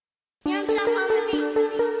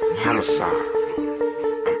Homicide.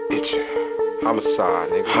 I'm itching. Homicide,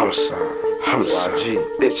 nigga. Homicide. Homicide. YG.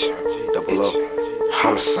 Itchin. Double O.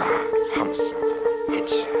 Homicide. Homicide.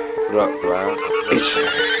 Itchin. What up, Brian? Itchin.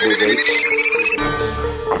 Big H.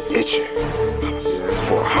 I'm itching.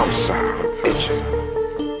 For a homicide. I'm itching.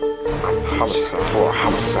 I'm homicide. For a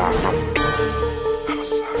homicide. I'm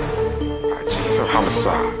homicide. YG.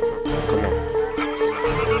 Homicide. Come on.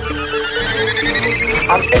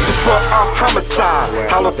 I'm itching for a homicide.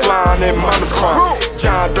 Holla flying in mama's car.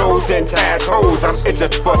 John Doe's and Taz hoes. I'm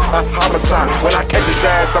itching for a homicide. When I catch his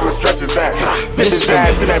ass, I'ma stretch his ass. Zip his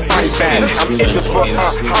ass in that body bag. I'm itching for a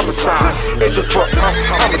homicide. Itching for a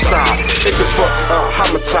homicide. Itching for a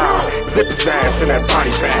homicide. Zip his ass in that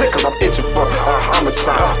body bag. Cause I'm itching for a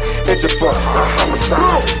homicide. Itching for a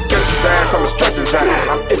homicide. Catch his ass, I'ma stretch his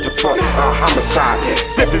ass. I'm itching for a homicide.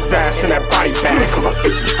 Zip his ass in that body bag. Cause I'm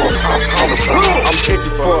itching for a homicide. I'm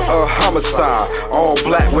itching for a homicide. All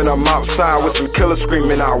black when I'm outside with some killers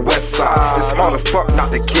screaming out west side. It's hard as fuck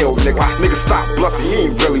not to kill, nigga. Nigga, stop bluffing, you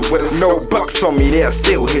ain't really with us. No bucks on me, they'll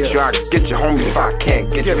still hit you. I can get your homies if I can't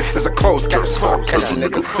get you. It's a close case, fuck catch you,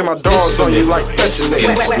 nigga. See my dogs on you like fetching,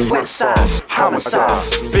 nigga. West side, homicide.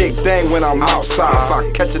 Big thing when I'm outside. If I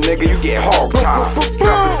catch a nigga, you get hog tied.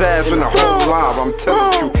 Drop his ass when the whole live. I'm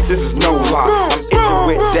telling you, this is no lie. I'm itching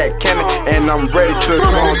with that cannon, and I'm ready to go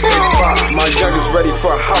on take fire. My youngest ready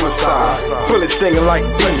for homicide. Bullets stinging like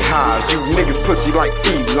beehives. You niggas pussy like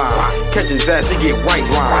feline. Catch his ass, he get white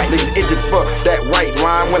line. Niggas itching for that white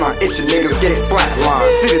line. When I itchin', niggas get flat line.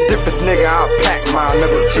 See the difference, nigga, I'll pack mine.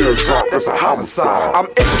 Never teardrop, that's a homicide. I'm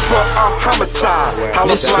itching for a homicide.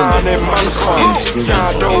 Holla flying in mama's car.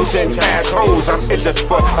 John Doe's and Taz hoes. I'm itching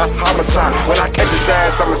for a homicide. When I catch his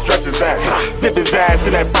ass, I'ma stretch his ass. Zip his ass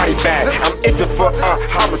in that body bag. I'm itching for a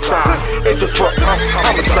homicide. Itching for a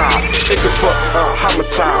homicide. Itching for a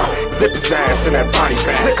homicide. Zip his ass in that body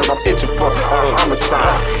bag. Cause I'm itching for a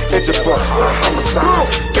homicide. Itching for a homicide.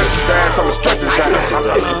 Catch his ass, I'ma stretch his ass. I'm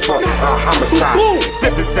itching for a homicide.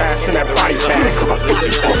 Zip his ass in that body bag. Cause I'm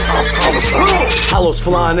itching for a homicide. Hollows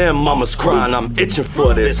flying in, mama's crying. I'm itching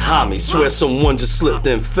for this homie. Swear someone just slipped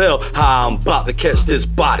and fell. How I'm about to catch this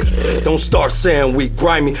body. Don't start saying we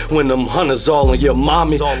grimy when them hunters all on your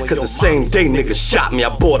mommy. Cause the same day niggas shot me, I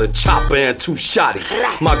bought a chopper and 2 shotties.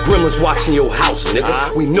 My gremlins watching your house,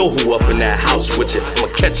 nigga. We know who up in that house with you. I'ma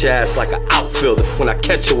catch your ass like an outfielder. When I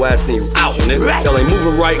catch your ass, then you out, nigga. Y'all ain't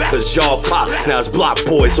moving right cause y'all pop. Now it's block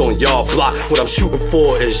boys on y'all block. What I'm shooting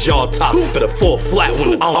for is y'all top. Better fall flat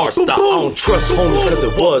when the car stop. I don't trust homies cause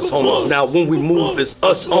it was homies. Now when we move, it's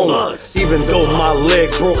us only. Even though my leg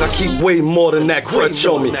broke, I keep way more than that crutch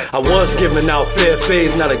on me. I was giving out fair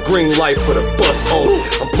phase, not a green light for the bus only.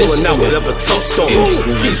 I'm pulling out whatever tucked on me.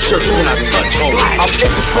 T-shirts when I touch home. I'm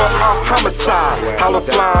itching for a homicide. Holla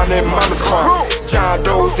flying in mama's car. John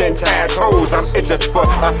Doe's and Taz hoes. I'm itching for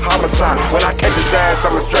a homicide. When I catch his ass,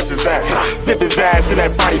 I'ma stretch his ass. Zip his ass in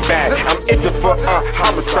that body bag. I'm itching for a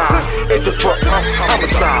homicide. Itching for a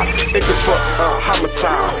homicide. Itching for a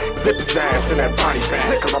homicide. Zip his ass in that body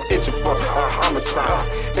bag. Cause I'm itching for a homicide.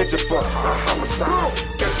 Itching for a homicide.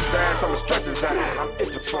 Catch his ass, I'ma stretch his ass. I'm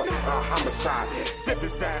itching for a homicide. Zip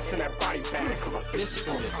his ass in that body bag. Cause I'm itching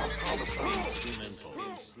for a homicide.